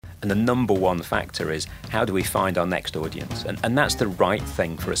And the number one factor is, how do we find our next audience? And that's the right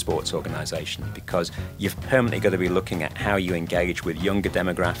thing for a sports organisation, because you've permanently got to be looking at how you engage with younger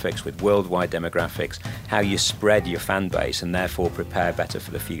demographics, with worldwide demographics, how you spread your fan base and therefore prepare better for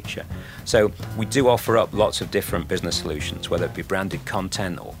the future. So we do offer up lots of different business solutions, whether it be branded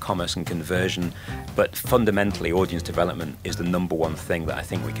content or commerce and conversion, but fundamentally audience development is the number one thing that I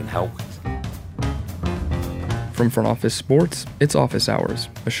think we can help with. From Front Office Sports, it's Office Hours,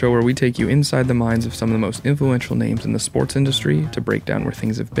 a show where we take you inside the minds of some of the most influential names in the sports industry to break down where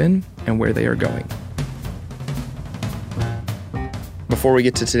things have been and where they are going. Before we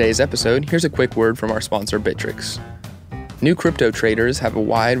get to today's episode, here's a quick word from our sponsor, Bittrex. New crypto traders have a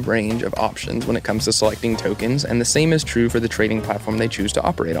wide range of options when it comes to selecting tokens, and the same is true for the trading platform they choose to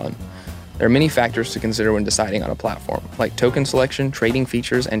operate on. There are many factors to consider when deciding on a platform, like token selection, trading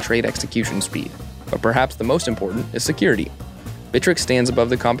features, and trade execution speed. But perhaps the most important is security. Bittrex stands above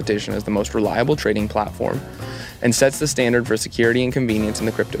the competition as the most reliable trading platform and sets the standard for security and convenience in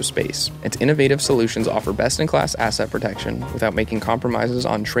the crypto space. Its innovative solutions offer best-in-class asset protection without making compromises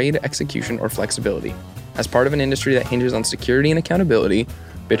on trade execution or flexibility. As part of an industry that hinges on security and accountability,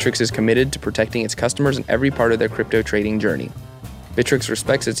 Bittrex is committed to protecting its customers in every part of their crypto trading journey. Bittrex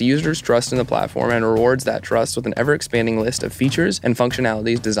respects its users' trust in the platform and rewards that trust with an ever-expanding list of features and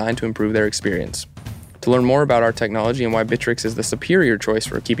functionalities designed to improve their experience. To learn more about our technology and why Bittrex is the superior choice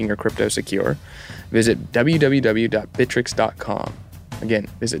for keeping your crypto secure, visit www.bittrex.com. Again,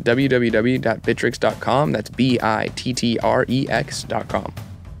 visit www.bittrex.com. That's BITTREX.com.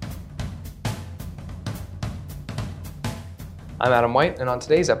 I'm Adam White, and on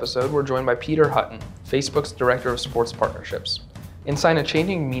today's episode, we're joined by Peter Hutton, Facebook's Director of Sports Partnerships. Inside a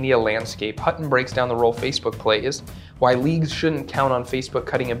changing media landscape, Hutton breaks down the role Facebook plays, why leagues shouldn't count on Facebook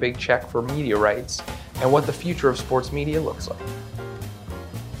cutting a big check for media rights, and what the future of sports media looks like.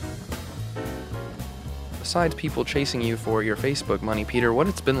 Besides people chasing you for your Facebook money, Peter, what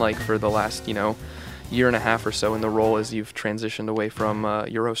it's been like for the last, year and a half or so in the role as you've transitioned away from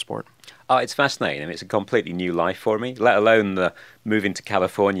Eurosport? Oh, it's fascinating. I mean, it's a completely new life for me, let alone the moving to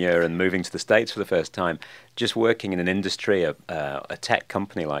California and moving to the States for the first time. Just working in an industry, a tech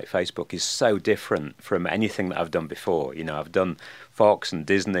company like Facebook is so different from anything that I've done before. I've done Fox and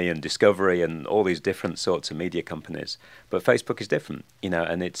Disney and Discovery and all these different sorts of media companies. But Facebook is different,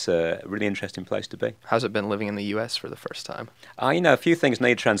 and it's a really interesting place to be. How's it been living in the U.S. for the first time? A few things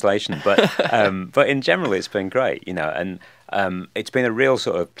need translation, but but in general, it's been great, and it's been a real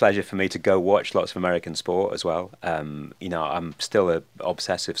sort of pleasure for me to go watch lots of American sport as well. I'm still an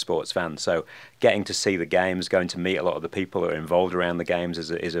obsessive sports fan, so getting to see the games, going to meet a lot of the people that are involved around the games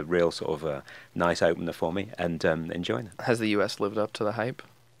is a real sort of a nice opener for me, and enjoying it. Has the U.S. lived up to the hype?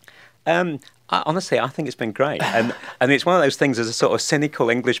 Honestly, I think it's been great. And it's one of those things, as a sort of cynical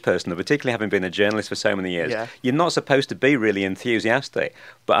English person, particularly having been a journalist for so many years, You're not supposed to be really enthusiastic.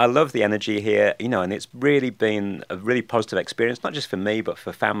 But I love the energy here, and it's really been a really positive experience, not just for me, but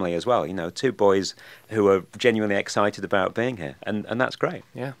for family as well. 2 boys who are genuinely excited about being here. And that's great.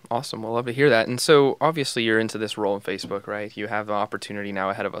 Yeah, awesome. We'll love to hear that. And so obviously you're into this role in Facebook, right? You have the opportunity now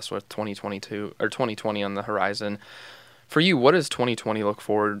ahead of us with 2020 on the horizon. For you, what does 2020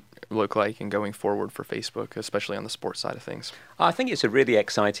 look like and going forward for Facebook, especially on the sports side of things? I think it's a really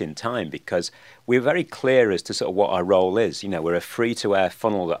exciting time because we're very clear as to sort of what our role is. We're a free-to-air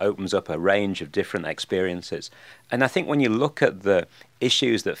funnel that opens up a range of different experiences. And I think when you look at the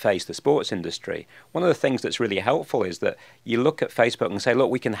issues that face the sports industry, one of the things that's really helpful is that you look at Facebook and say, look,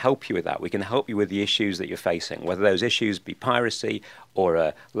 we can help you with that. We can help you with the issues that you're facing, whether those issues be piracy or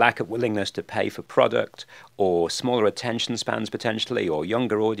a lack of willingness to pay for product or smaller attention spans potentially or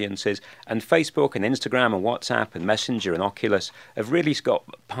younger audiences. And Facebook and Instagram and WhatsApp and Messenger and Oculus have really got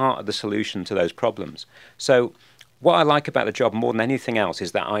part of the solution to those problems. So what I like about the job more than anything else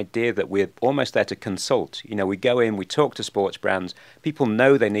is that idea that we're almost there to consult. We go in, we talk to sports brands, people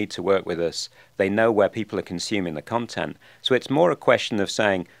know they need to work with us, they know where people are consuming the content. So it's more a question of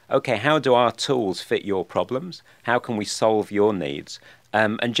saying, okay, how do our tools fit your problems? How can we solve your needs?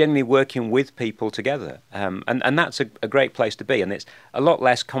 And generally working with people together. And that's a great place to be. And it's a lot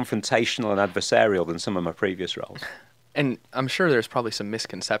less confrontational and adversarial than some of my previous roles. And I'm sure there's probably some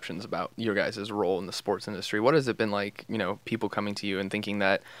misconceptions about your guys' role in the sports industry. What has it been like, people coming to you and thinking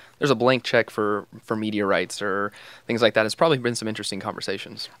that there's a blank check for media rights or things like that? It's probably been some interesting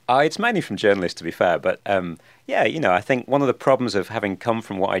conversations. It's mainly from journalists, to be fair. But, I think one of the problems of having come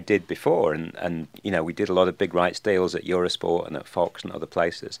from what I did before, and we did a lot of big rights deals at Eurosport and at Fox and other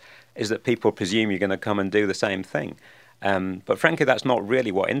places, is that people presume you're going to come and do the same thing. But frankly, that's not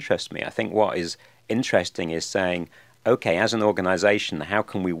really what interests me. I think what is interesting is saying, okay, as an organization, how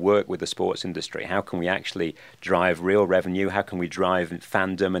can we work with the sports industry? How can we actually drive real revenue? How can we drive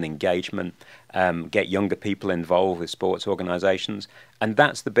fandom and engagement, get younger people involved with sports organizations? And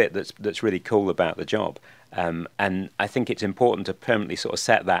that's the bit that's really cool about the job. And I think it's important to permanently sort of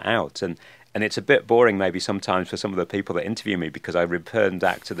set that out. And it's a bit boring maybe sometimes for some of the people that interview me because I return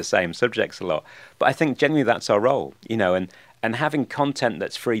back to the same subjects a lot. But I think generally that's our role, and having content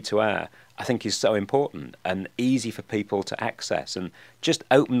that's free to air, I think is so important and easy for people to access and just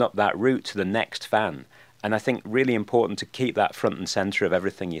open up that route to the next fan. And I think really important to keep that front and center of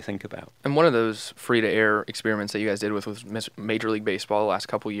everything you think about. And one of those free-to-air experiments that you guys did with Major League Baseball the last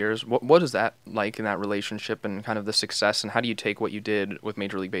couple of years, what is that like in that relationship and kind of the success, and how do you take what you did with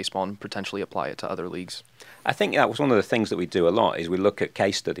Major League Baseball and potentially apply it to other leagues? I think that was one of the things that we do a lot is we look at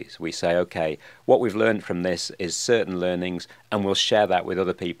case studies. We say, okay, what we've learned from this is certain learnings, and we'll share that with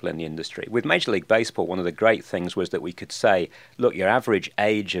other people in the industry. With Major League Baseball, one of the great things was that we could say, look, your average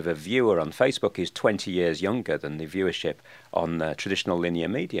age of a viewer on Facebook is 20 years younger than the viewership on traditional linear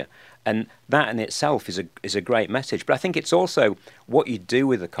media. And that in itself is a great message. But I think it's also what you do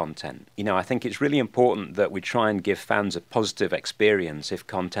with the content. I think it's really important that we try and give fans a positive experience if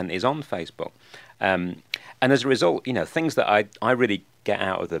content is on Facebook. And as a result, things that I really get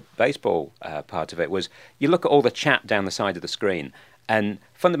out of the baseball part of it was you look at all the chat down the side of the screen. And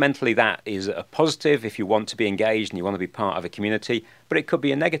fundamentally, that is a positive if you want to be engaged and you want to be part of a community, but it could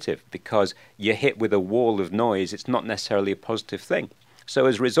be a negative because you're hit with a wall of noise. It's not necessarily a positive thing. So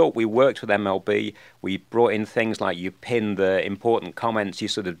as a result, we worked with MLB. We brought in things like you pin the important comments, you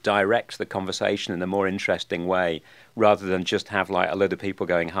sort of direct the conversation in a more interesting way rather than just have like a load of people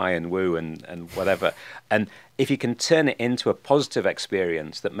going hi and woo and whatever. And if you can turn it into a positive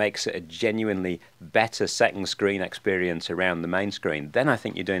experience that makes it a genuinely better second screen experience around the main screen, then I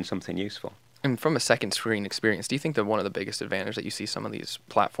think you're doing something useful. And from a second screen experience, do you think that one of the biggest advantages that you see some of these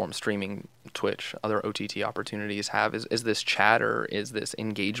platforms, streaming, Twitch, other OTT opportunities have is this chat or is this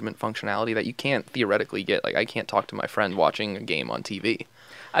engagement functionality that you can't theoretically get? Like, I can't talk to my friend watching a game on TV.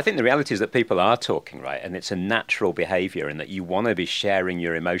 I think the reality is that people are talking, right? And it's a natural behavior in that you want to be sharing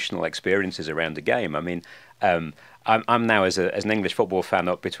your emotional experiences around a game. I mean, I'm now, as an English football fan,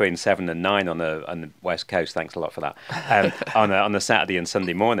 up between 7 and 9 on the West Coast. Thanks a lot for that. On a Saturday and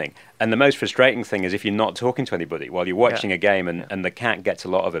Sunday morning. And the most frustrating thing is if you're not talking to anybody while you're watching a game and the cat gets a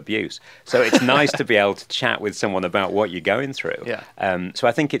lot of abuse. So it's nice to be able to chat with someone about what you're going through. So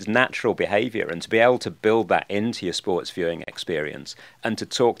I think it's natural behavior, and to be able to build that into your sports viewing experience and to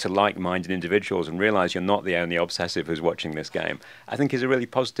talk to like-minded individuals and realize you're not the only obsessive who's watching this game, I think is a really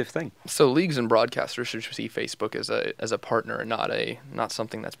positive thing. So leagues and broadcasters should see Facebook as a partner and not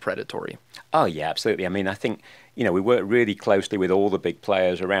something that's predatory. Oh yeah, absolutely. I mean, I think we work really closely with all the big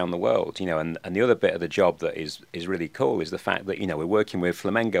players around the world, and the other bit of the job that is really cool is the fact that we're working with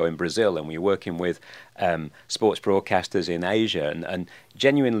Flamengo in Brazil and we're working with sports broadcasters in Asia, and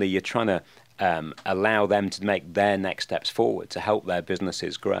genuinely you're trying to allow them to make their next steps forward to help their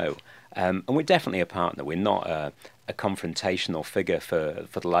businesses grow. And we're definitely a partner. We're not a confrontational figure for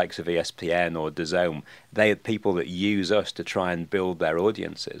the likes of ESPN or DAZN. They are people that use us to try and build their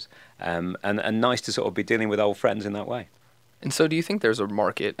audiences. And nice to sort of be dealing with old friends in that way. And so do you think there's a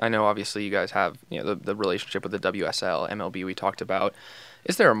market? I know obviously you guys have the relationship with the WSL, MLB we talked about.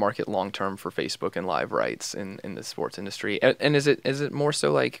 Is there a market long-term for Facebook and live rights in the sports industry? And is it more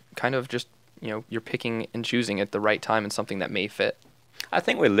so like kind of just, you're picking and choosing at the right time and something that may fit? I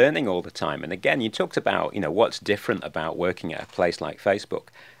think we're learning all the time. And again, you talked about, what's different about working at a place like Facebook.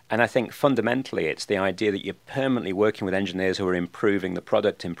 And I think fundamentally it's the idea that you're permanently working with engineers who are improving the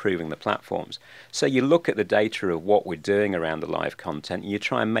product, improving the platforms. So you look at the data of what we're doing around the live content and you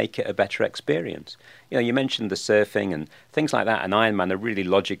try and make it a better experience. You mentioned the surfing and things like that, and Ironman are really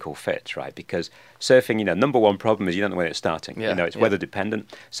logical fits, right? Because surfing, number one problem is you don't know when it's starting. It's weather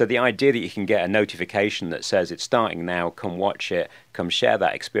dependent. So the idea that you can get a notification that says it's starting now, come watch it, come share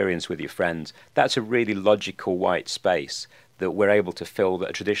that experience with your friends, that's a really logical white space that we're able to fill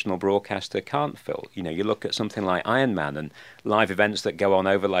that a traditional broadcaster can't fill. You look at something like Ironman and live events that go on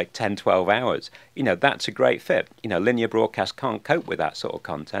over like 10, 12 hours. That's a great fit. Linear broadcast can't cope with that sort of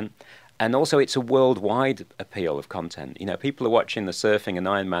content. And also it's a worldwide appeal of content. People are watching the surfing and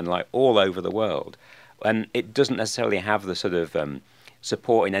Ironman like all over the world. And it doesn't necessarily have the sort of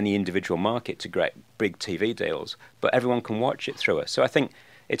support in any individual market to get big TV deals, but everyone can watch it through us. So I think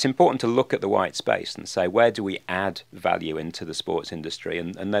it's important to look at the white space and say, where do we add value into the sports industry?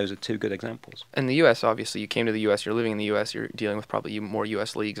 And those are two good examples. In the U.S., obviously, you came to the U.S., you're living in the U.S., you're dealing with probably more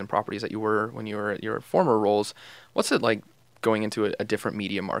U.S. leagues and properties that you were when you were at your former roles. What's it like going into a different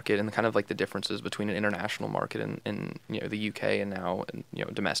media market and kind of like the differences between an international market and the UK and now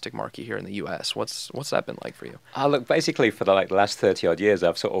domestic market here in the US. What's that been like for you? Look, basically for the last 30 odd years,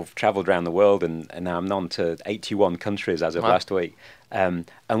 I've sort of traveled around the world and now I'm on to 81 countries as of last week. And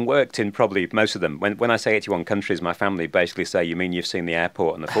worked in probably most of them. When I say 81 countries, my family basically say, you mean you've seen the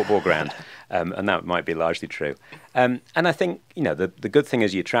airport and the football ground? And that might be largely true. And I think, the good thing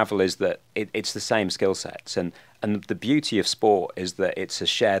as you travel is that it's the same skill sets. And the beauty of sport is that it's a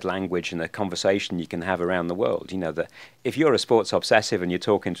shared language and a conversation you can have around the world. That if you're a sports obsessive and you're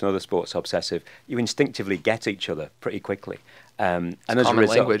talking to another sports obsessive, you instinctively get each other pretty quickly. And as a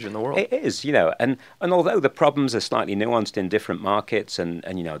result, language in the world. It is, and although the problems are slightly nuanced in different markets, and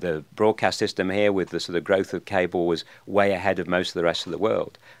the broadcast system here with the sort of growth of cable was way ahead of most of the rest of the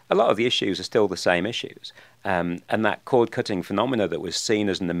world, a lot of the issues are still the same issues. And that cord-cutting phenomena that was seen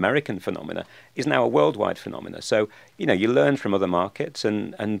as an American phenomena is now a worldwide phenomena. So, you learn from other markets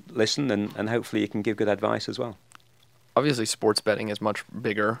and listen, and hopefully you can give good advice as well. Obviously, sports betting is much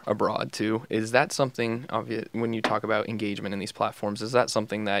bigger abroad, too. Is that something, when you talk about engagement in these platforms, is that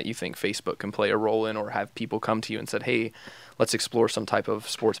something that you think Facebook can play a role in, or have people come to you and said, hey, let's explore some type of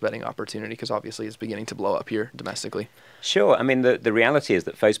sports betting opportunity, because obviously it's beginning to blow up here domestically? Sure. I mean, the reality is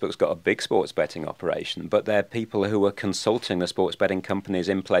that Facebook's got a big sports betting operation, but they're people who are consulting the sports betting companies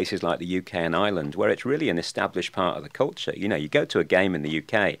in places like the UK and Ireland, where it's really an established part of the culture. You go to a game in the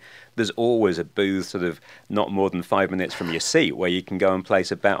UK, there's always a booth sort of not more than 5 minutes from your seat where you can go and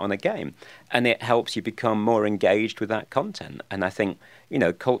place a bet on a game. And it helps you become more engaged with that content. And I think,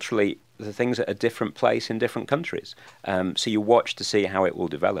 culturally, the things at a different place in different countries. So you watch to see how it will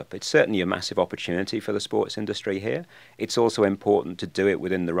develop. It's certainly a massive opportunity for the sports industry here. It's also important to do it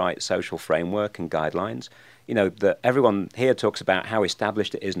within the right social framework and guidelines. That everyone here talks about how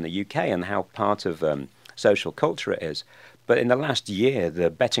established it is in the UK and how part of social culture it is. But in the last year, the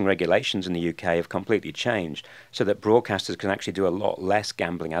betting regulations in the UK have completely changed so that broadcasters can actually do a lot less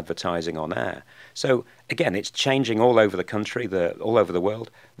gambling advertising on air. So, again, it's changing all over the country, all over the world.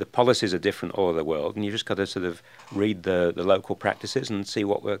 The policies are different all over the world, and you've just got to sort of read the local practices and see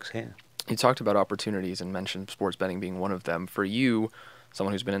what works here. You talked about opportunities and mentioned sports betting being one of them. For you,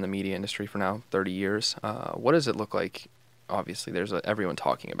 someone who's been in the media industry for now 30 years, what does it look like? Obviously, there's everyone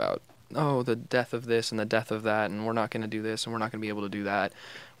talking about the death of this and the death of that, and we're not going to do this and we're not going to be able to do that.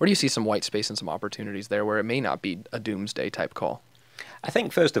 Where do you see some white space and some opportunities there where it may not be a doomsday type call? I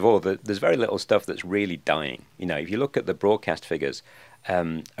think, first of all, that there's very little stuff that's really dying. If you look at the broadcast figures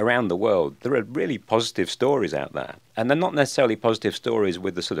around the world, there are really positive stories out there. And they're not necessarily positive stories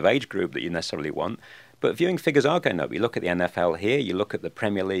with the sort of age group that you necessarily want, but viewing figures are going up. You look at the NFL here, you look at the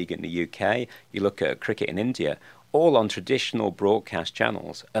Premier League in the UK, you look at cricket in India, all on traditional broadcast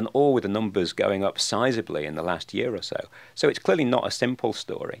channels, and all with the numbers going up sizably in the last year or so. So it's clearly not a simple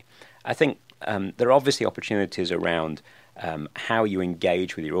story. I think there are obviously opportunities around how you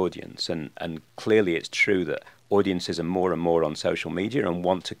engage with your audience, and clearly it's true that audiences are more and more on social media and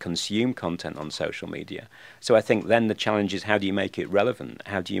want to consume content on social media. So I think then the challenge is, how do you make it relevant?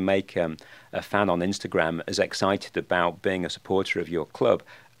 How do you make a fan on Instagram as excited about being a supporter of your club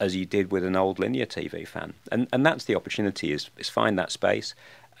as you did with an old linear TV fan? And that's the opportunity, is find that space,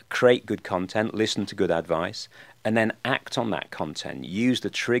 create good content, listen to good advice, and then act on that content. Use the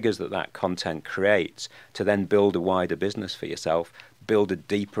triggers that content creates to then build a wider business for yourself, build a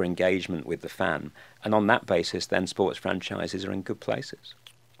deeper engagement with the fan. And on that basis, then sports franchises are in good places.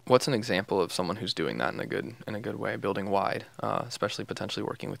 What's an example of someone who's doing that in a good way, building wide, especially potentially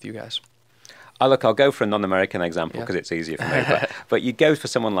working with you guys? I'll go for a non-American example because it's easier for me. But you go for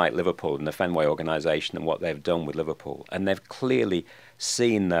someone like Liverpool and the Fenway organisation and what they've done with Liverpool, and they've clearly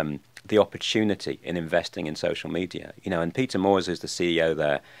seen the opportunity in investing in social media. And Peter Moores, who's the CEO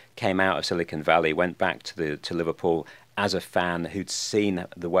there, came out of Silicon Valley, went back to Liverpool as a fan who'd seen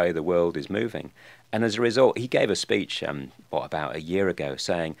the way the world is moving. And as a result, he gave a speech, about a year ago,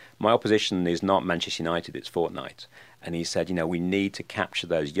 saying, my opposition is not Manchester United, it's Fortnite. And he said, we need to capture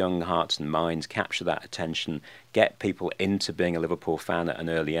those young hearts and minds, capture that attention, get people into being a Liverpool fan at an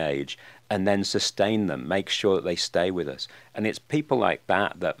early age, and then sustain them, make sure that they stay with us. And it's people like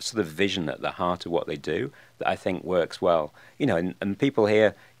that sort of vision at the heart of what they do, that I think works well. And people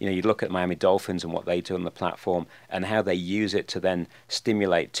here, you look at Miami Dolphins and what they do on the platform and how they use it to then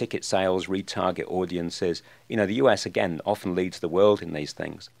stimulate ticket sales, retarget audiences. The US, again, often leads the world in these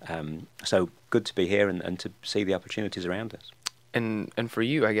things. So good to be here and to see the opportunities around us. And for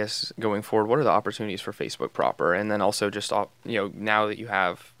you, I guess, going forward, what are the opportunities for Facebook proper? And then also just, now that you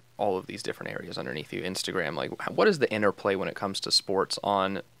have all of these different areas underneath you, Instagram, like what is the interplay when it comes to sports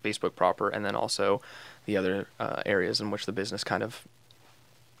on Facebook proper, and then also the other areas in which the business kind of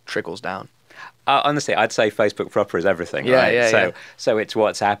trickles down? Honestly, I'd say Facebook proper is everything, right? So it's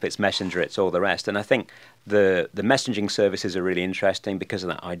WhatsApp, it's Messenger, it's all the rest. And I think the messaging services are really interesting because of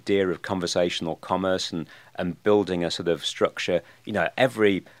that idea of conversational commerce and building a sort of structure. You know,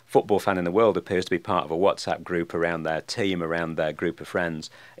 every football fan in the world appears to be part of a WhatsApp group around their team, around their group of friends.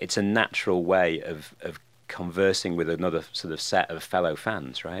 It's a natural way of conversing with another sort of set of fellow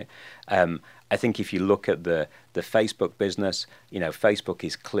fans, right? I think if you look at the Facebook business, you know, Facebook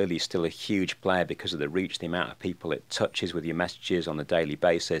is clearly still a huge player because of the reach, the amount of people it touches with your messages on a daily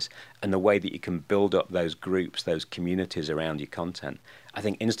basis, and the way that you can build up those groups, those communities around your content. I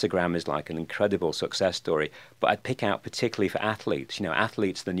think Instagram is like an incredible success story, but I'd pick out particularly for athletes. You know,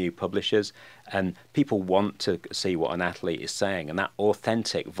 athletes are the new publishers, and people want to see what an athlete is saying, and that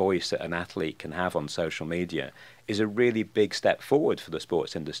authentic voice that an athlete can have on social media is a really big step forward for the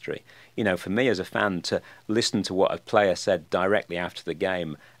sports industry. You know, for me as a fan, to listen to what a player said directly after the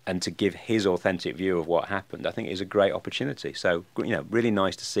game and to give his authentic view of what happened, I think is a great opportunity. So, you know, really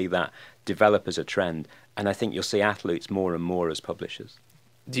nice to see that develop as a trend. And I think you'll see athletes more and more as publishers.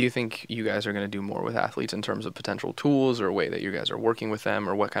 Do you think you guys are going to do more with athletes in terms of potential tools or a way that you guys are working with them,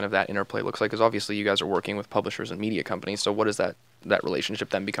 or what kind of that interplay looks like? Because obviously you guys are working with publishers and media companies, so what does that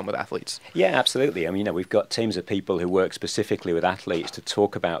relationship then become with athletes? Yeah, absolutely. I mean, you know, we've got teams of people who work specifically with athletes to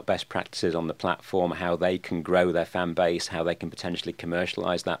talk about best practices on the platform, how they can grow their fan base, how they can potentially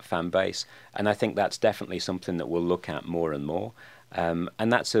commercialize that fan base. And I think that's definitely something that we'll look at more and more. And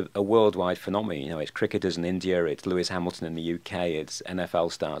that's a worldwide phenomenon. You know, it's cricketers in India, it's Lewis Hamilton in the UK, it's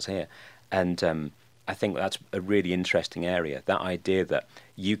NFL stars here. And I think that's a really interesting area. That idea that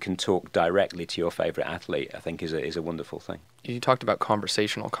you can talk directly to your favorite athlete, I think is a wonderful thing. You talked about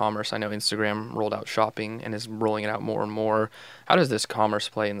conversational commerce. I know Instagram rolled out shopping and is rolling it out more and more. How does this commerce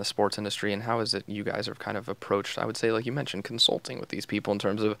play in the sports industry, and how is it you guys have kind of approached, I would say, like you mentioned, consulting with these people in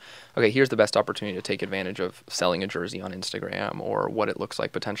terms of, okay, here's the best opportunity to take advantage of selling a jersey on Instagram, or what it looks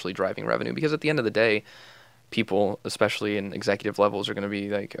like potentially driving revenue? Because at the end of the day, people, especially in executive levels, are going to be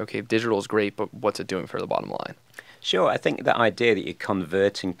like, okay, digital is great, but what's it doing for the bottom line? Sure, I think the idea that you're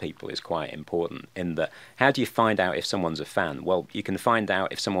converting people is quite important in that, how do you find out if someone's a fan? Well, you can find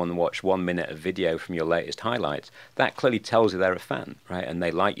out if someone watched 1 minute of video from your latest highlights. That clearly tells you they're a fan, right? And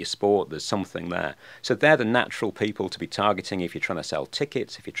they like your sport, there's something there. So they're the natural people to be targeting if you're trying to sell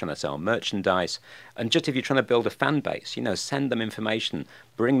tickets, if you're trying to sell merchandise, and just if you're trying to build a fan base, you know, send them information,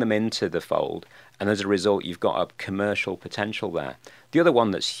 bring them into the fold, and as a result, you've got a commercial potential there. The other one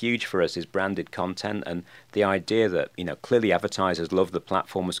that's huge for us is branded content, and the idea that, you know, clearly advertisers love the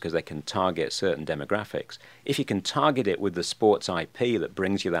platforms because they can target certain demographics. If you can target it with the sports IP that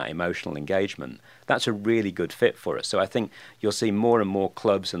brings you that emotional engagement, that's a really good fit for us. So I think you'll see more and more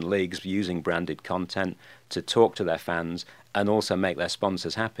clubs and leagues using branded content to talk to their fans and also make their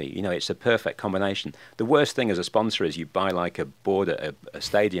sponsors happy. You know, it's a perfect combination. The worst thing as a sponsor is you buy like a board at a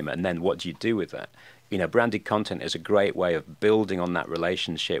stadium, and then what do you do with that? You know, branded content is a great way of building on that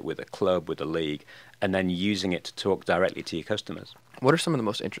relationship with a club, with a league, and then using it to talk directly to your customers. What are some of the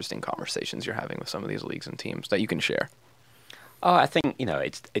most interesting conversations you're having with some of these leagues and teams that you can share? Oh, I think, you know,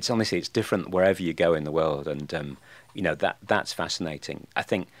 it's honestly, it's different wherever you go in the world, and you know, that's fascinating. I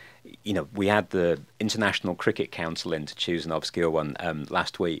think, you know, we had the International Cricket Council in, to choose an obscure one,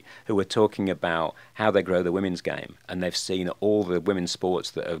 last week, who were talking about how they grow the women's game, and they've seen all the women's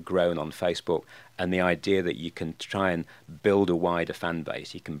sports that have grown on Facebook, and the idea that you can try and build a wider fan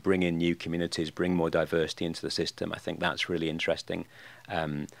base, you can bring in new communities, bring more diversity into the system. I think that's really interesting.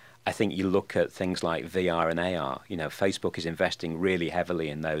 I think you look at things like VR and AR, you know, Facebook is investing really heavily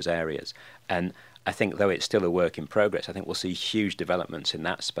in those areas. And I think, though it's still a work in progress, I think we'll see huge developments in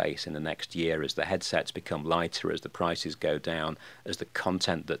that space in the next year as the headsets become lighter, as the prices go down, as the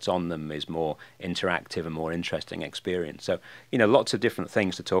content that's on them is more interactive and more interesting experience. So, you know, lots of different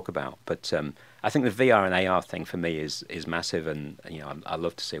things to talk about. But I think the VR and AR thing for me is massive, and you know, I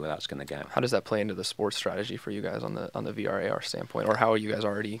love to see where that's going to go. How does that play into the sports strategy for you guys on the VR AR standpoint, or how are you guys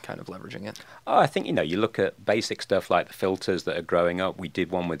already kind of leveraging it? Oh, I think, you know, you look at basic stuff like the filters that are growing up. We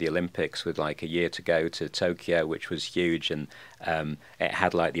did one with the Olympics with like a year to go to Tokyo, which was huge, and it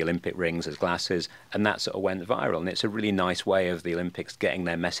had like the Olympic rings as glasses, and that sort of went viral. And it's a really nice way of the Olympics getting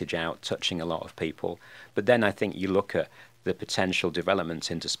their message out, touching a lot of people. But then I think you look at the potential developments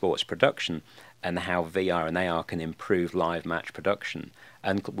into sports production and how VR and AR can improve live match production.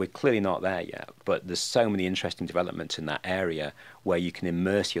 And we're clearly not there yet, but there's so many interesting developments in that area where you can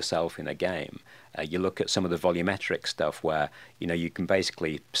immerse yourself in a game. You look at some of the volumetric stuff where, you can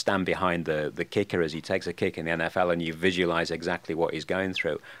basically stand behind the kicker as he takes a kick in the NFL and you visualize exactly what he's going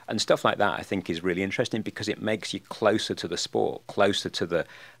through. And stuff like that I think is really interesting because it makes you closer to the sport, closer to the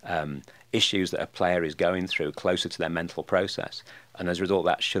issues that a player is going through, closer to their mental process. And as a result,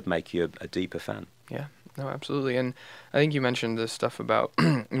 that should make you a deeper fan. Yeah. No, absolutely. And I think you mentioned this stuff about,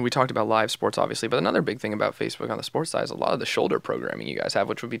 we talked about live sports, obviously, but another big thing about Facebook on the sports side is a lot of the shoulder programming you guys have,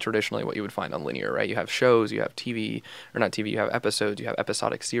 which would be traditionally what you would find on linear, right? You have shows, you have TV, or not TV, you have episodes, you have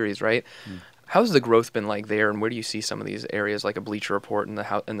episodic series, right? How's the growth been like there, and where do you see some of these areas like a Bleacher Report and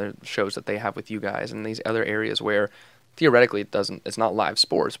the shows that they have with you guys, and these other areas where theoretically it's not live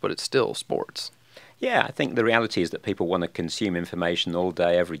sports, but it's still sports? Yeah, I think the reality is that people want to consume information all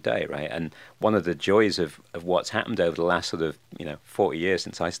day, every day, right? And one of the joys of what's happened over the last sort of 40 years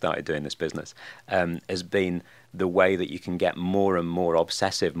since I started doing this business has been the way that you can get more and more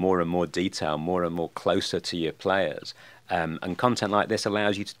obsessive, more and more detail, more and more closer to your players. And content like this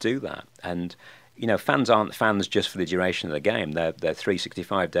allows you to do that. And fans aren't fans just for the duration of the game. They're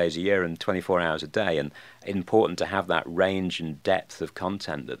 365 days a year and 24 hours a day, and important to have that range and depth of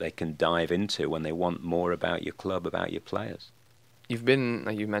content that they can dive into when they want more about your club, about your players. You've been,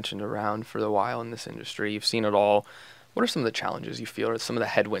 like you mentioned, around for a while in this industry. You've seen it all. What are some of the challenges you feel, or some of the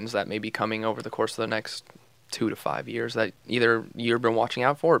headwinds that may be coming over the course of the next 2 to 5 years that either you've been watching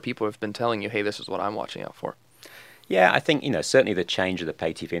out for or people have been telling you, hey, this is what I'm watching out for? Yeah, I think, certainly the change of the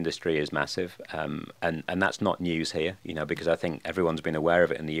pay TV industry is massive, and that's not news here, because I think everyone's been aware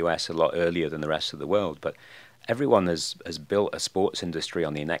of it in the US a lot earlier than the rest of the world, but everyone has built a sports industry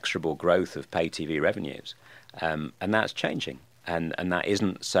on the inexorable growth of pay TV revenues, and that's changing, and that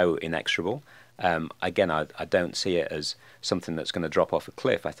isn't so inexorable. Again, I don't see it as something that's going to drop off a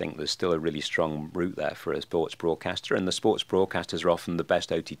cliff. I think there's still a really strong route there for a sports broadcaster, and the sports broadcasters are often the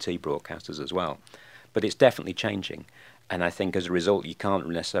best OTT broadcasters as well. But it's definitely changing. And I think as a result, you can't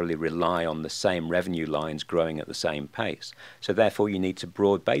necessarily rely on the same revenue lines growing at the same pace. So therefore, you need to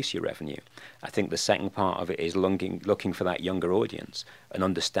broad base your revenue. I think the second part of it is looking for that younger audience and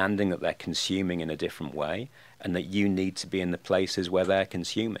understanding that they're consuming in a different way and that you need to be in the places where they're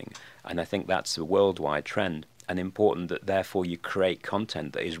consuming. And I think that's a worldwide trend, and important that therefore you create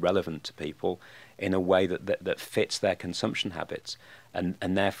content that is relevant to people in a way that fits their consumption habits. And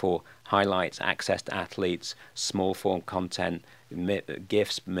therefore highlights access to athletes, small form content,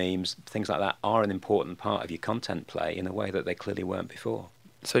 GIFs, memes, things like that are an important part of your content play in a way that they clearly weren't before.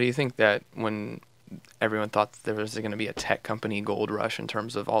 So do you think that when everyone thought that there was going to be a tech company gold rush in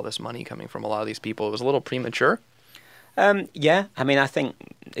terms of all this money coming from a lot of these people, it was a little premature? Yeah, I mean, I think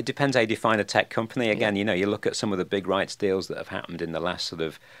it depends how you define a tech company. Again, you look at some of the big rights deals that have happened in the last sort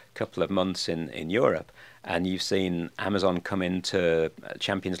of couple of months in Europe, and you've seen Amazon come into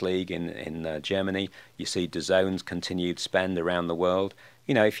Champions League in Germany. You see DAZN's continued spend around the world.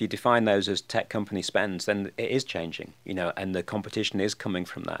 If you define those as tech company spends, then it is changing, and the competition is coming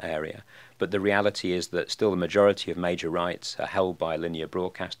from that area. But the reality is that still the majority of major rights are held by linear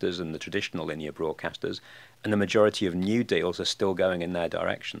broadcasters and the traditional linear broadcasters, and the majority of new deals are still going in their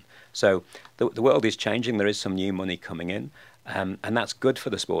direction. So the world is changing. There is some new money coming in, and that's good for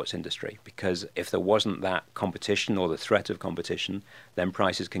the sports industry, because if there wasn't that competition or the threat of competition, then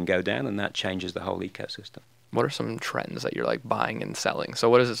prices can go down, and that changes the whole ecosystem. What are some trends that you're like buying and selling? So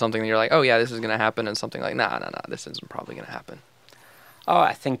what is it, something that you're like, oh yeah, this is going to happen, and something like, nah, this isn't probably going to happen? Oh,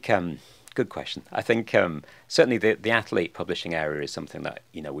 I think, good question. I think certainly the athlete publishing area is something that,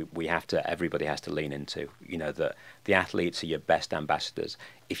 everybody has to lean into, that the athletes are your best ambassadors.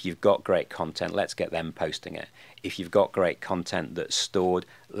 If you've got great content, let's get them posting it. If you've got great content that's stored,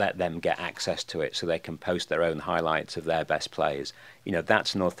 let them get access to it so they can post their own highlights of their best plays.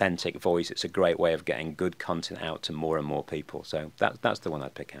 That's an authentic voice. It's a great way of getting good content out to more and more people. So that's the one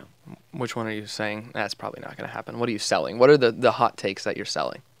I'd pick out. Which one are you saying, that's probably not going to happen? What are you selling? What are the hot takes that you're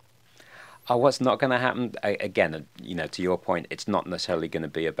selling? Oh, what's not going to happen? Again, to your point, it's not necessarily going to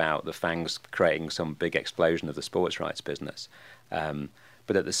be about the FANGs creating some big explosion of the sports rights business.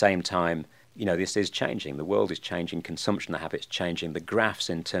 But at the same time, this is changing. The world is changing. Consumption habits changing. The graphs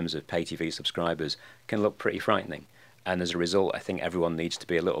in terms of pay TV subscribers can look pretty frightening. And as a result, I think everyone needs to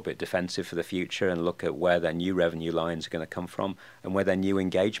be a little bit defensive for the future and look at where their new revenue lines are going to come from and where their new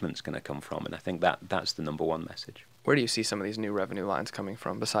engagement's going to come from. And I think that's the number one message. Where do you see some of these new revenue lines coming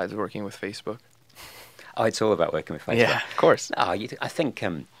from besides working with Facebook? Oh, it's all about working with Facebook. Yeah, of course. I think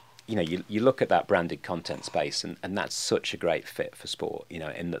you look at that branded content space, and that's such a great fit for sport,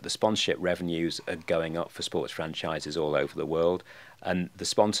 in that the sponsorship revenues are going up for sports franchises all over the world, and the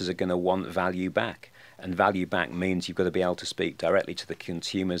sponsors are going to want value back. And value back means you've got to be able to speak directly to the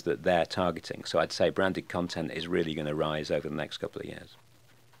consumers that they're targeting. So I'd say branded content is really going to rise over the next couple of years.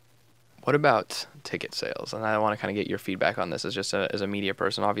 What about ticket sales? And I want to kind of get your feedback on this as a media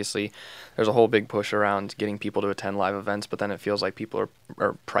person. Obviously, there's a whole big push around getting people to attend live events, but then it feels like people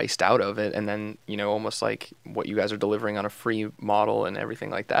are priced out of it. And then, almost like what you guys are delivering on a free model and everything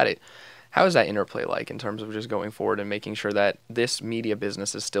like that. How is that interplay like in terms of just going forward and making sure that this media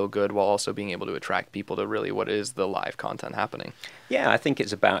business is still good while also being able to attract people to really what is the live content happening? Yeah, I think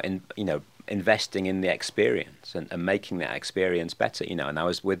it's about, investing in the experience and making that experience better, and I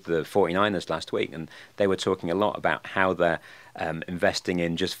was with the 49ers last week, and they were talking a lot about how they're investing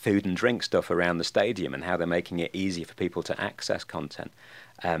in just food and drink stuff around the stadium and how they're making it easy for people to access content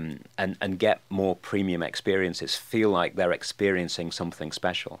and get more premium experiences, feel like they're experiencing something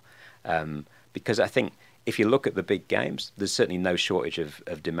special. Because I think if you look at the big games, there's certainly no shortage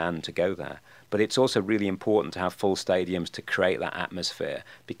of demand to go there. But it's also really important to have full stadiums to create that atmosphere,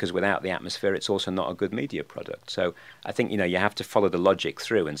 because without the atmosphere, it's also not a good media product. So I think, you have to follow the logic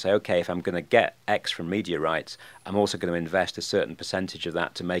through and say, okay, if I'm going to get X from media rights, I'm also going to invest a certain percentage of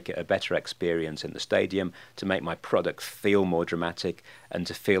that to make it a better experience in the stadium, to make my product feel more dramatic, and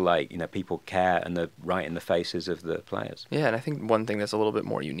to feel like, people care and they're right in the faces of the players. Yeah, and I think one thing that's a little bit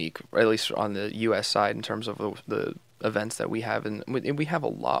more unique, or at least on the U.S. side in terms of the events that we have, and we have a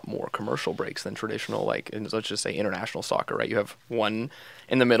lot more commercial breaks than traditional, let's just say international soccer, right? You have one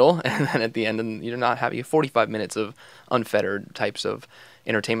in the middle, and then at the end, and you're not having 45 minutes of unfettered types of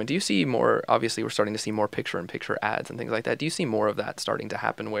entertainment. Do you see more, obviously we're starting to see more picture-in-picture ads and things like that. Do you see more of that starting to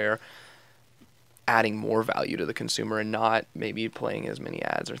happen where adding more value to the consumer and not maybe playing as many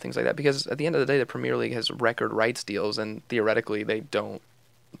ads or things like that? Because at the end of the day, the Premier League has record rights deals, and theoretically they don't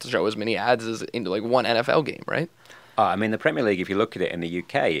show as many ads as into one NFL game, right? The Premier League, if you look at it in the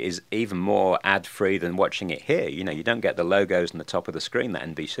UK, is even more ad-free than watching it here. You don't get the logos on the top of the screen, that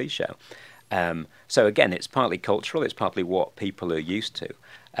NBC show. So again, it's partly cultural, it's partly what people are used to.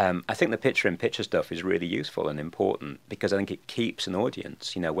 I think the picture-in-picture stuff is really useful and important because I think it keeps an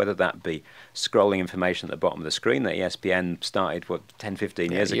audience, whether that be scrolling information at the bottom of the screen that ESPN started, 10,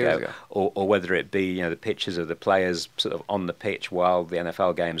 15 years ago. Or whether it be, the pictures of the players sort of on the pitch while the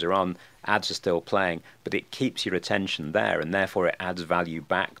NFL games are on, ads are still playing, but it keeps your attention there, and therefore it adds value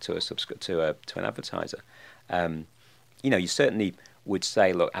back to an advertiser. You certainly would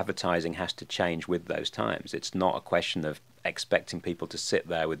say, look, advertising has to change with those times. It's not a question of expecting people to sit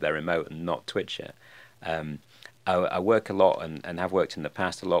there with their remote and not twitch it. I work a lot and have worked in the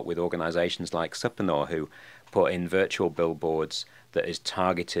past a lot with organisations like Supernor, who put in virtual billboards that is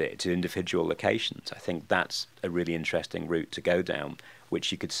targeted to individual locations. I think that's a really interesting route to go down,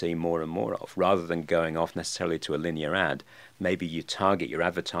 which you could see more and more of. Rather than going off necessarily to a linear ad, maybe you target your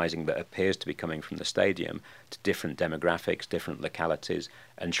advertising that appears to be coming from the stadium to different demographics, different localities,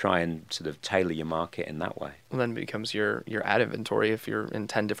 and try and sort of tailor your market in that way. Well, then it becomes your ad inventory. If you're in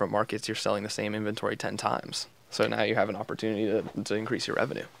 10 different markets, you're selling the same inventory 10 times. So now you have an opportunity to increase your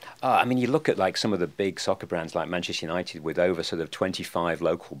revenue. You look at some of the big soccer brands like Manchester United with over sort of 25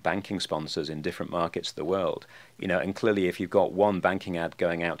 local banking sponsors in different markets of the world. And clearly if you've got one banking ad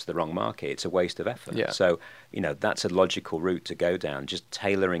going out to the wrong market, it's a waste of effort. Yeah. So, that's a logical route to go down, just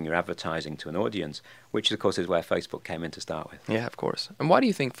tailoring your advertising to an audience, which of course is where Facebook came in to start with. Yeah, of course. And why do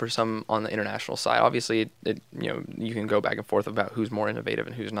you think for some on the international side, obviously you can go back and forth about who's more innovative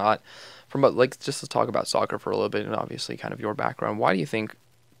and who's not. Just to talk about soccer for a little bit, and obviously kind of your background, why do you think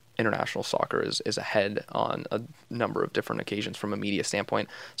international soccer is ahead on a number of different occasions from a media standpoint,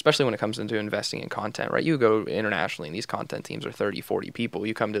 especially when it comes into investing in content, right? You go internationally and these content teams are 30, 40 people.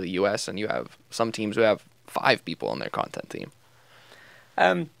 You come to the US and you have some teams who have 5 people on their content team.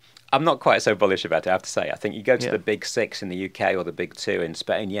 I'm not quite so bullish about it, I have to say. I think you go to the big 6 in the UK or the big 2 in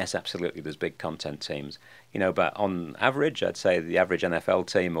Spain, yes, absolutely, there's big content teams. But on average, I'd say the average NFL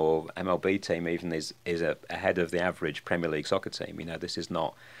team or MLB team even is ahead of the average Premier League soccer team. This is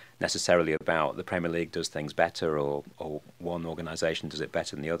not necessarily about the Premier League does things better or one organisation does it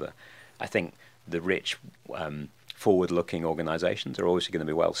better than the other. I think the rich, forward-looking organisations are always going to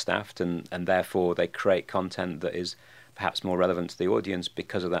be well-staffed and therefore they create content that is perhaps more relevant to the audience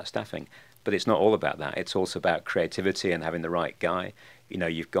because of that staffing. But it's not all about that. It's also about creativity and having the right guy.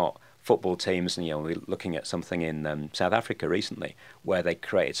 You've got football teams, and we're looking at something in South Africa recently where they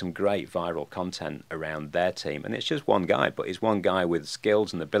created some great viral content around their team. And it's just one guy, but he's one guy with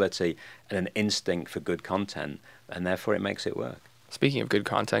skills and ability and an instinct for good content, and therefore it makes it work. Speaking of good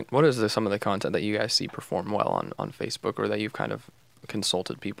content, what is some of the content that you guys see perform well on Facebook, or that you've kind of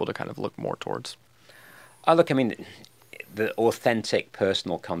consulted people to kind of look more towards? Look, I mean, the authentic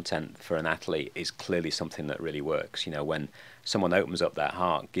personal content for an athlete is clearly something that really works. You know, when someone opens up their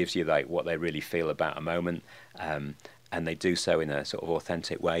heart, gives you like what they really feel about a moment, and they do so in a sort of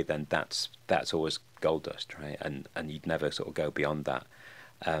authentic way, then that's always gold dust, right? And you'd never sort of go beyond that.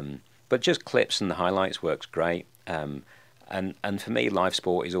 But just clips and the highlights works great. And for me, live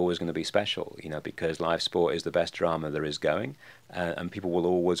sport is always going to be special, you know, because live sport is the best drama there is going, and people will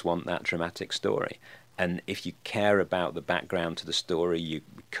always want that dramatic story. And if you care about the background to the story, you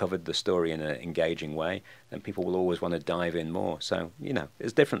covered the story in an engaging way, then people will always want to dive in more. So, you know,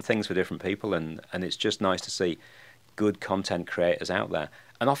 there's different things for different people, and it's just nice to see good content creators out there.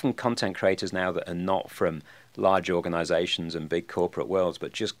 And often content creators now that are not from large organizations and big corporate worlds,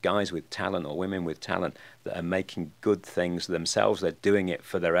 but just guys with talent or women with talent that are making good things themselves. They're doing it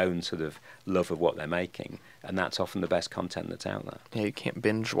for their own sort of love of what they're making, and that's often the best content that's out there. Yeah, you can't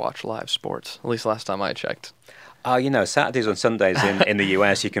binge watch live sports, at least last time I checked. You know, Saturdays and Sundays in the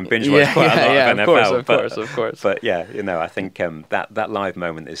US, you can binge watch quite a lot of NFL. Of course. But yeah, you know, I think that live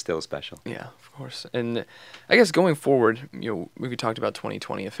moment is still special. Yeah, of course. And I guess going forward, you know, we talked about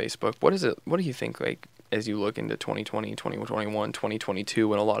 2020 of Facebook. What do you think, like, as you look into 2020, 2021, 2022,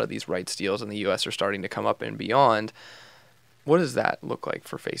 when a lot of these rights deals in the US are starting to come up and beyond, what does that look like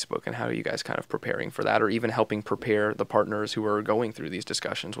for Facebook, and how are you guys kind of preparing for that, or even helping prepare the partners who are going through these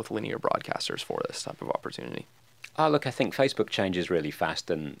discussions with linear broadcasters for this type of opportunity? Look, I think Facebook changes really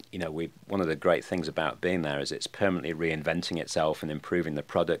fast, and you know, one of the great things about being there is it's permanently reinventing itself and improving the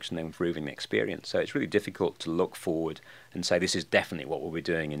products and improving the experience. So it's really difficult to look forward and say this is definitely what we'll be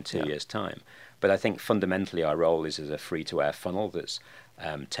doing in 2 years' time. But I think fundamentally our role is as a free-to-air funnel that's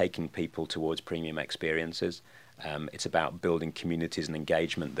taking people towards premium experiences. It's about building communities and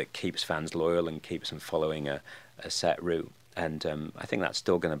engagement that keeps fans loyal and keeps them following a set route. And I think that's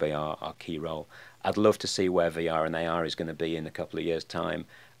still going to be our key role. I'd love to see where VR and AR is going to be in a couple of years' time.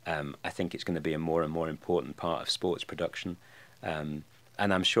 I think it's going to be a more and more important part of sports production.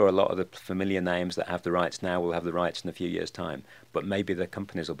 And I'm sure a lot of the familiar names that have the rights now will have the rights in a few years' time. But maybe the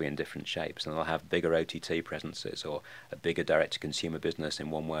companies will be in different shapes, and they'll have bigger OTT presences or a bigger direct-to-consumer business in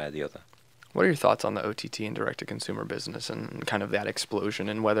one way or the other. What are your thoughts on the OTT and direct-to-consumer business and kind of that explosion,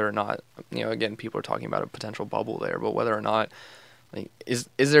 and whether or not, you know, again, people are talking about a potential bubble there, but whether or not, like, is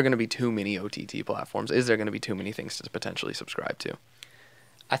there going to be too many OTT platforms? Is there going to be too many things to potentially subscribe to?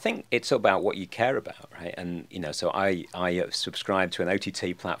 I think it's about what you care about, right? And, you know, so I subscribe to an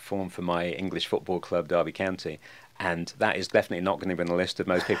OTT platform for my English football club, Derby County, and that is definitely not going to be on the list of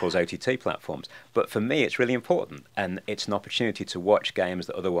most people's OTT platforms. But for me, it's really important, and it's an opportunity to watch games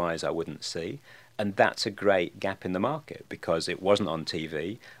that otherwise I wouldn't see. And that's a great gap in the market because it wasn't on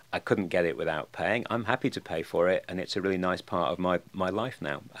TV. I couldn't get it without paying. I'm happy to pay for it, and it's a really nice part of my life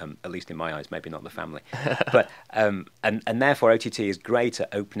now, at least in my eyes, maybe not the family. But and therefore, OTT is great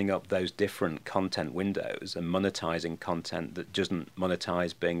at opening up those different content windows and monetizing content that doesn't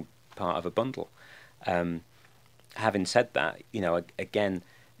monetize being part of a bundle. Having said that, you know, again,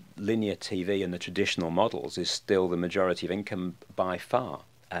 linear TV and the traditional models is still the majority of income by far.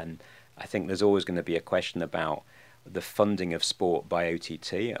 And I think there's always going to be a question about the funding of sport by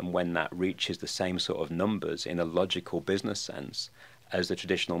OTT and when that reaches the same sort of numbers in a logical business sense as the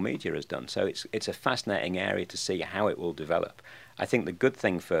traditional media has done. So it's a fascinating area to see how it will develop. I think the good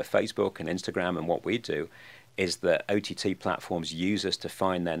thing for Facebook and Instagram and what we do is that OTT platforms use us to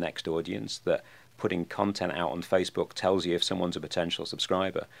find their next audience, that putting content out on Facebook tells you if someone's a potential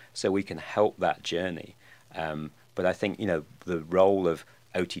subscriber, so we can help that journey. But I think, you know, the role of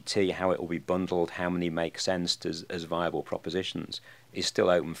OTT, how it will be bundled, how many make sense as viable propositions, is still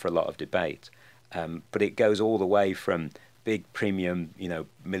open for a lot of debate. But it goes all the way from big premium, you know, $1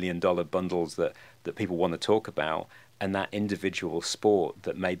 million bundles that people want to talk about, and that individual sport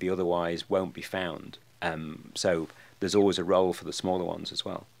that maybe otherwise won't be found. So there's always a role for the smaller ones as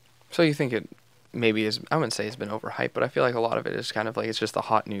well. So you think it maybe is, I wouldn't say it's been overhyped, but I feel like a lot of it is kind of like it's just a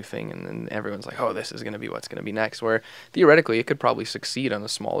hot new thing, and then everyone's like, oh, this is going to be what's going to be next, where theoretically it could probably succeed on a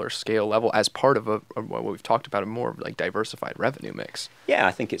smaller scale level as part of what we've talked about, a more like diversified revenue mix. Yeah,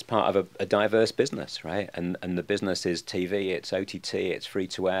 I think it's part of a diverse business, right? And the business is TV, it's OTT, it's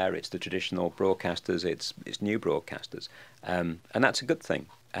free-to-air, it's the traditional broadcasters, it's new broadcasters. And that's a good thing.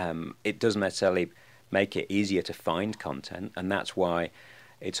 It doesn't necessarily make it easier to find content, and that's why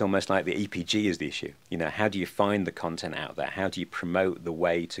it's almost like the EPG is the issue. You know, how do you find the content out there? How do you promote the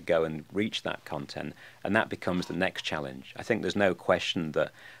way to go and reach that content? And that becomes the next challenge. I think there's no question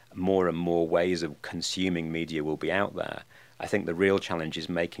that more and more ways of consuming media will be out there. I think the real challenge is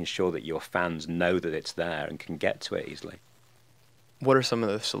making sure that your fans know that it's there and can get to it easily. What are some of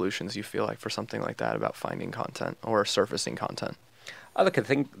the solutions you feel like for something like that about finding content or surfacing content? I look, I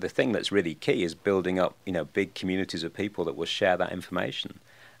think the thing that's really key is building up, big communities of people that will share that information.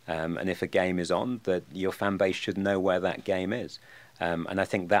 And if a game is on, that your fan base should know where that game is. And I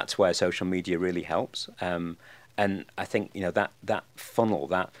think that's where social media really helps. And I think that funnel,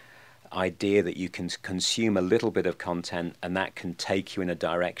 that idea that you can consume a little bit of content and that can take you in a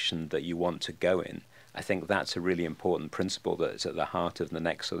direction that you want to go in. I think that's a really important principle that's at the heart of the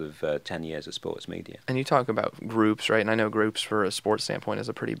next sort of 10 years of sports media. And you talk about groups, right? And I know groups for a sports standpoint is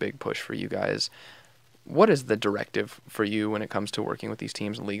a pretty big push for you guys. What is the directive for you when it comes to working with these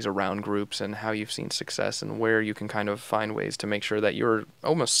teams and leagues around groups, and how you've seen success and where you can kind of find ways to make sure that you're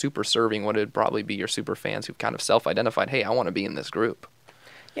almost super serving what would probably be your super fans who've kind of self-identified, hey, I want to be in this group?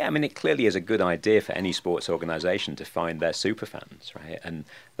 Yeah, I mean, it clearly is a good idea for any sports organisation to find their superfans, right? And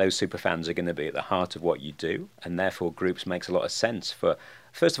those superfans are going to be at the heart of what you do, and therefore groups makes a lot of sense for,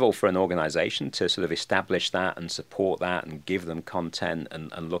 first of all, for an organisation to sort of establish that and support that and give them content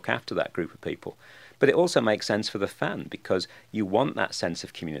and look after that group of people. But it also makes sense for the fan because you want that sense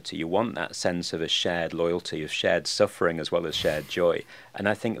of community. You want that sense of a shared loyalty, of shared suffering as well as shared joy. And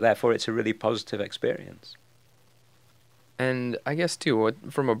I think, therefore, it's a really positive experience. And I guess, too,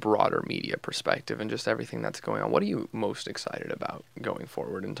 from a broader media perspective and just everything that's going on, what are you most excited about going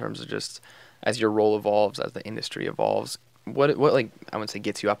forward in terms of just as your role evolves, as the industry evolves? What like, I wouldn't say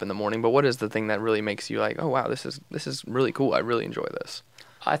gets you up in the morning, but what is the thing that really makes you like, oh, wow, this is really cool. I really enjoy this.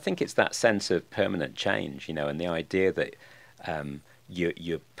 I think it's that sense of permanent change, and the idea that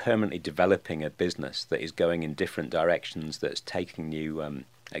you're permanently developing a business that is going in different directions, that's taking new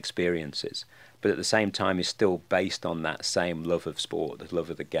experiences, but at the same time is still based on that same love of sport, the love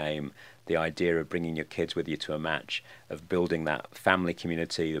of the game, the idea of bringing your kids with you to a match, of building that family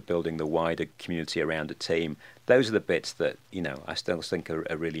community, of building the wider community around a team. Those are the bits that, I still think are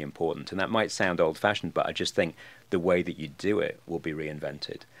really important. And that might sound old-fashioned, but I just think the way that you do it will be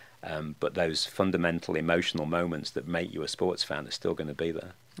reinvented. But those fundamental emotional moments that make you a sports fan are still going to be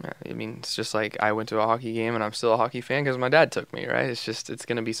there. I mean, it's just like I went to a hockey game and I'm still a hockey fan because my dad took me, right? It's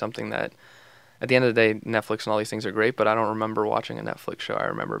going to be something that, at the end of the day, Netflix and all these things are great, but I don't remember watching a Netflix show. I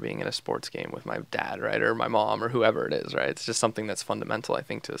remember being in a sports game with my dad, right, or my mom, or whoever it is, right? It's just something that's fundamental, I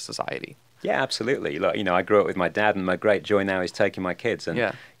think, to society. Yeah, absolutely. Like, I grew up with my dad, and my great joy now is taking my kids.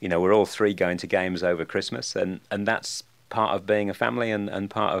 And, we're all three going to games over Christmas, and that's part of being a family and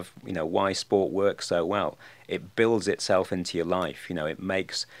part of, why sport works so well. It builds itself into your life. It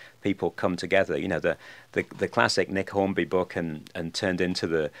makes people come together. The classic Nick Hornby book and turned into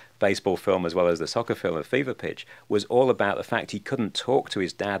the baseball film as well as the soccer film of Fever Pitch was all about the fact he couldn't talk to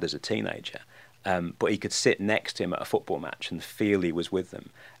his dad as a teenager, but he could sit next to him at a football match and feel he was with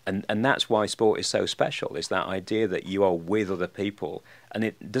them. And that's why sport is so special, is that idea that you are with other people, and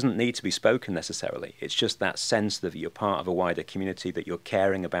it doesn't need to be spoken necessarily. It's just that sense that you're part of a wider community, that you're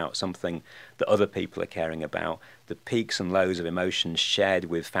caring about something that other people are caring about, the peaks and lows of emotions shared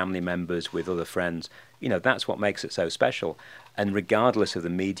with family members, with other friends. That's what makes it so special. And regardless of the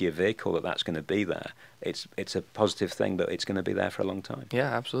media vehicle that's going to be there, it's a positive thing that it's going to be there for a long time.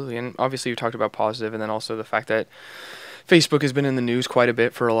 Yeah, absolutely. And obviously you talked about positive, and then also the fact that Facebook has been in the news quite a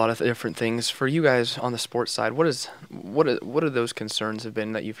bit for a lot of different things. For you guys on the sports side, what are those concerns have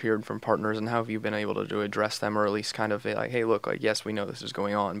been that you've heard from partners, and how have you been able to address them, or at least kind of like, hey, look, like, yes, we know this is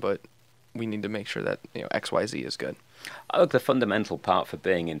going on, but we need to make sure that XYZ is good. Look, the fundamental part for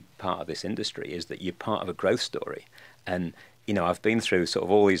being in part of this industry is that you're part of a growth story. And I've been through sort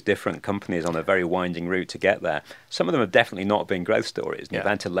of all these different companies on a very winding route to get there. Some of them have definitely not been growth stories. You've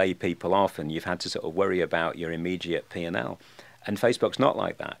had to lay people off, and you've had to sort of worry about your immediate P&L. And Facebook's not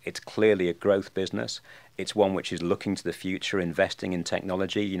like that. It's clearly a growth business. It's one which is looking to the future, investing in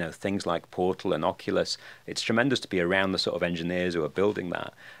technology, things like Portal and Oculus. It's tremendous to be around the sort of engineers who are building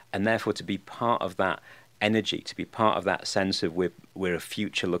that. And therefore to be part of that energy, to be part of that sense of we're a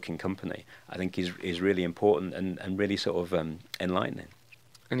future-looking company, I think is really important and really sort of enlightening.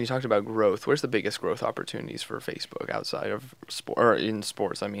 And you talked about growth. Where's the biggest growth opportunities for Facebook outside of sport, or in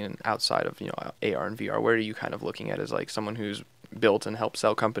sports? I mean, outside of AR and VR. Where are you kind of looking at as like someone who's built and helped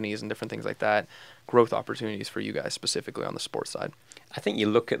sell companies and different things like that? growth opportunities for you guys specifically on the sports side? I think you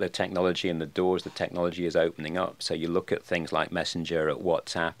look at the technology and the doors the technology is opening up. So you look at things like Messenger, at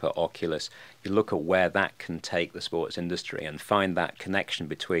WhatsApp, at Oculus. You look at where that can take the sports industry and find that connection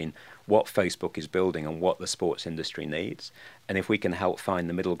between what Facebook is building and what the sports industry needs. And if we can help find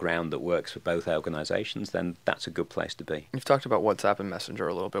the middle ground that works for both organizations, then that's a good place to be. You've talked about WhatsApp and Messenger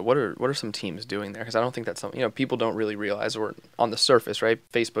a little bit. What are some teams doing there? Because I don't think that's something, people don't really realize, or on the surface, right?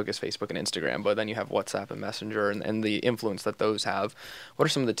 Facebook is Facebook and Instagram, but then you have WhatsApp and Messenger and the influence that those have. What are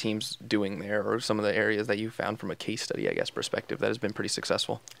some of the teams doing there, or some of the areas that you found from a case study, I guess, perspective that has been pretty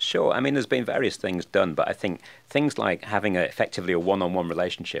successful? Sure. I mean, there's been various things done, but I think things like having effectively a one-on-one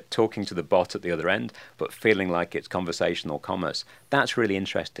relationship, talking to the bot at the other end, but feeling like it's conversational commerce, that's really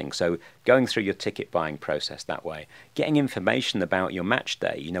interesting. So going through your ticket buying process that way, getting information about your match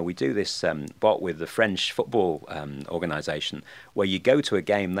day. We do this bot with the French football organization, where you go to a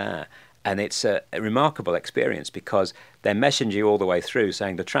game there, and it's a remarkable experience because they're messaging you all the way through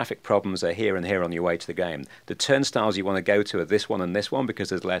saying the traffic problems are here and here on your way to the game. The turnstiles you want to go to are this one and this one because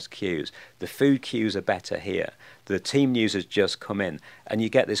there's less queues. The food queues are better here. The team news has just come in. And you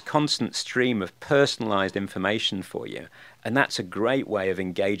get this constant stream of personalized information for you. And that's a great way of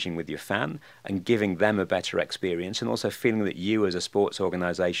engaging with your fan and giving them a better experience, and also feeling that you as a sports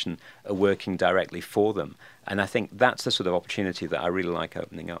organization are working directly for them. And I think that's the sort of opportunity that I really like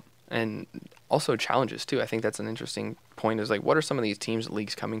opening up. And also challenges too. I think that's an interesting point, is like, what are some of these teams,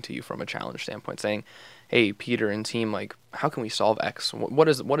 leagues coming to you from a challenge standpoint, saying, hey, Peter and team, like, how can we solve X? What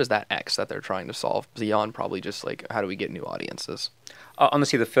is that X that they're trying to solve beyond probably just like, how do we get new audiences?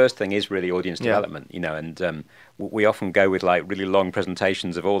 Honestly, the first thing is really audience development, and we often go with like really long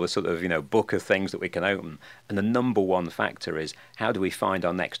presentations of all the sort of, book of things that we can open. And the number one factor is, how do we find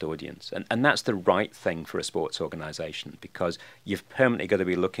our next audience? And that's the right thing for a sports organization, because you've permanently got to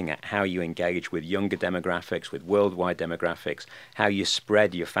be looking at how you engage with younger demographics, with worldwide demographics, how you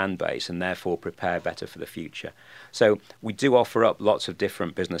spread your fan base and therefore prepare better for the future. So we do offer up lots of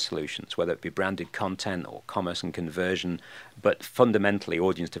different business solutions, whether it be branded content or commerce and conversion, but fundamentally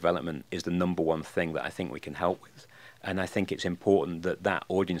audience development is the number one thing that I think we can help with. And I think it's important that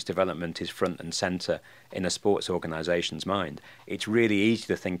audience development is front and center in a sports organization's mind. It's really easy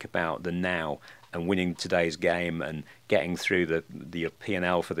to think about the now and winning today's game and getting through the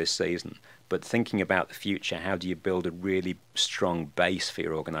P&L for this season. But thinking about the future, how do you build a really strong base for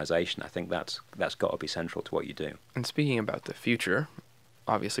your organization? I think that's got to be central to what you do. And speaking about the future,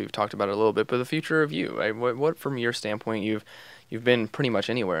 obviously we've talked about it a little bit, but the future of you, right? What from your standpoint, you've been pretty much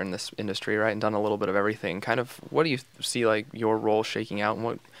anywhere in this industry, right, and done a little bit of everything. Kind of, what do you see like your role shaking out,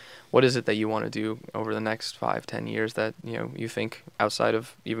 and what is it that you want to do over the next 5-10 years that you think, outside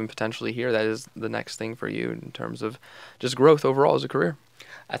of even potentially here, that is the next thing for you in terms of just growth overall as a career?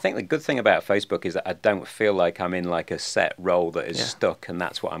 I think the good thing about Facebook is that I don't feel like I'm in like a set role that is stuck and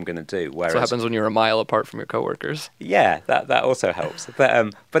that's what I'm going to do. Whereas, so what happens when you're a mile apart from your coworkers? Yeah, that also helps.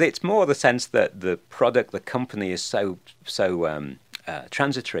 But it's more the sense that the product, the company is so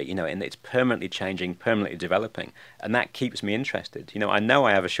transitory, and it's permanently changing, permanently developing, and that keeps me interested. I know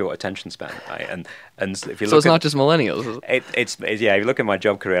I have a short attention span, right? And if you look, so it's not just millennials. It's if you look at my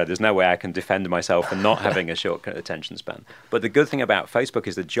job career, there's no way I can defend myself for not having a short attention span. But the good thing about Facebook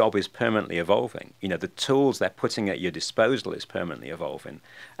is the job is permanently evolving. The tools they're putting at your disposal is permanently evolving,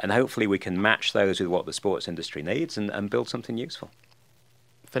 and hopefully we can match those with what the sports industry needs and build something useful.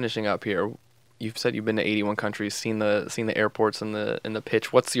 Finishing up here, you've said you've been to 81 countries, seen the airports and the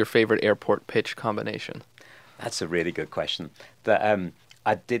pitch. What's your favorite airport pitch combination? That's a really good question.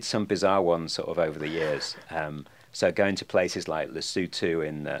 I did some bizarre ones sort of over the years. So going to places like Lesotho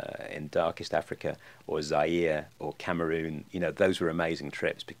in darkest Africa, or Zaire, or Cameroon, those were amazing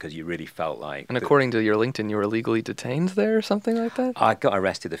trips because you really felt like... And according to your LinkedIn, you were illegally detained there or something like that? I got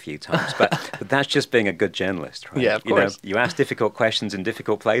arrested a few times, but that's just being a good journalist, right? Yeah, of course. You ask difficult questions in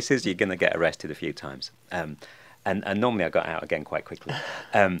difficult places, you're going to get arrested a few times. And normally I got out again quite quickly.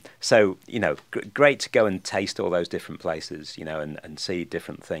 So, great to go and taste all those different places, and see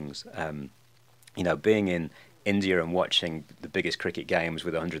different things. Being in India and watching the biggest cricket games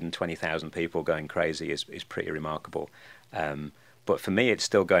with 120,000 people going crazy is pretty remarkable. But for me, it's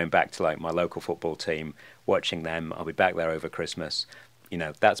still going back to like my local football team, watching them. I'll be back there over Christmas.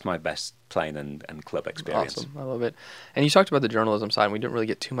 That's my best plane and club experience. Awesome. I love it. And you talked about the journalism side, and we didn't really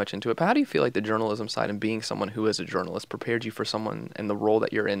get too much into it, but how do you feel like the journalism side and being someone who is a journalist prepared you for someone in the role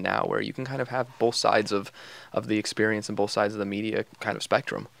that you're in now, where you can kind of have both sides of the experience and both sides of the media kind of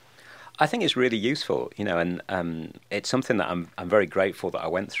spectrum? I think it's really useful, and it's something that I'm very grateful that I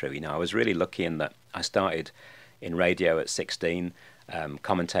went through. I was really lucky in that I started in radio at 16.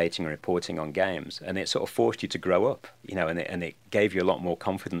 commentating and reporting on games, and it sort of forced you to grow up, and it gave you a lot more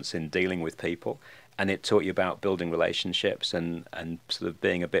confidence in dealing with people, and it taught you about building relationships and sort of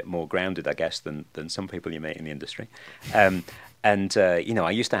being a bit more grounded, I guess, than some people you meet in the industry. I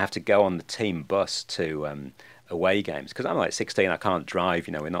used to have to go on the team bus to away games because I'm like 16. I can't drive.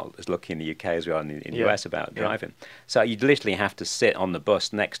 We're not as lucky in the UK as we are in the US about driving. So you'd literally have to sit on the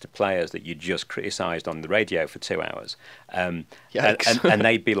bus next to players that you just criticised on the radio for 2 hours, and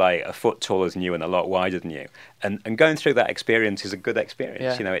they'd be like a foot taller than you and a lot wider than you. And going through that experience is a good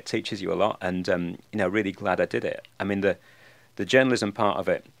experience. It teaches you a lot, and really glad I did it. I mean, the journalism part of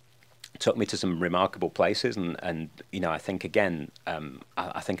it took me to some remarkable places, and I think again,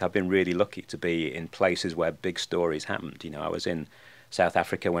 I think I've been really lucky to be in places where big stories happened. I was in South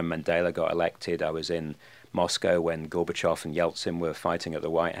Africa when Mandela got elected. I was in Moscow when Gorbachev and Yeltsin were fighting at the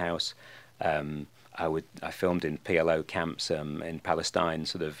White House. I filmed in PLO camps in Palestine,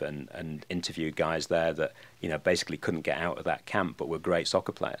 sort of, and interviewed guys there that basically couldn't get out of that camp, but were great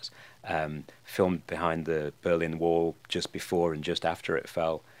soccer players. Filmed behind the Berlin Wall just before and just after it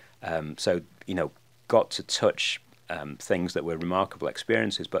fell. So got to touch things that were remarkable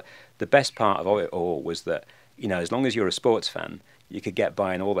experiences. But the best part of it all was that, as long as you're a sports fan, you could get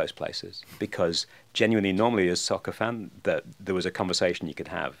by in all those places, because genuinely, normally as a soccer fan, that there was a conversation you could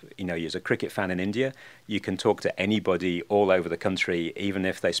have. As a cricket fan in India, you can talk to anybody all over the country, even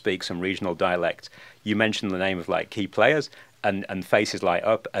if they speak some regional dialect. You mention the name of like key players, and faces light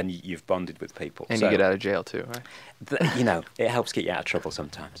up, and you've bonded with people. And you get out of jail too, right? It helps get you out of trouble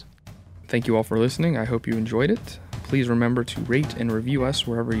sometimes. Thank you all for listening. I hope you enjoyed it. Please remember to rate and review us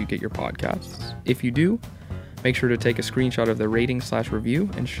wherever you get your podcasts. If you do, make sure to take a screenshot of the rating/review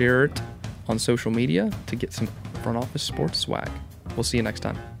and share it on social media to get some front office sports swag. We'll see you next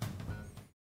time.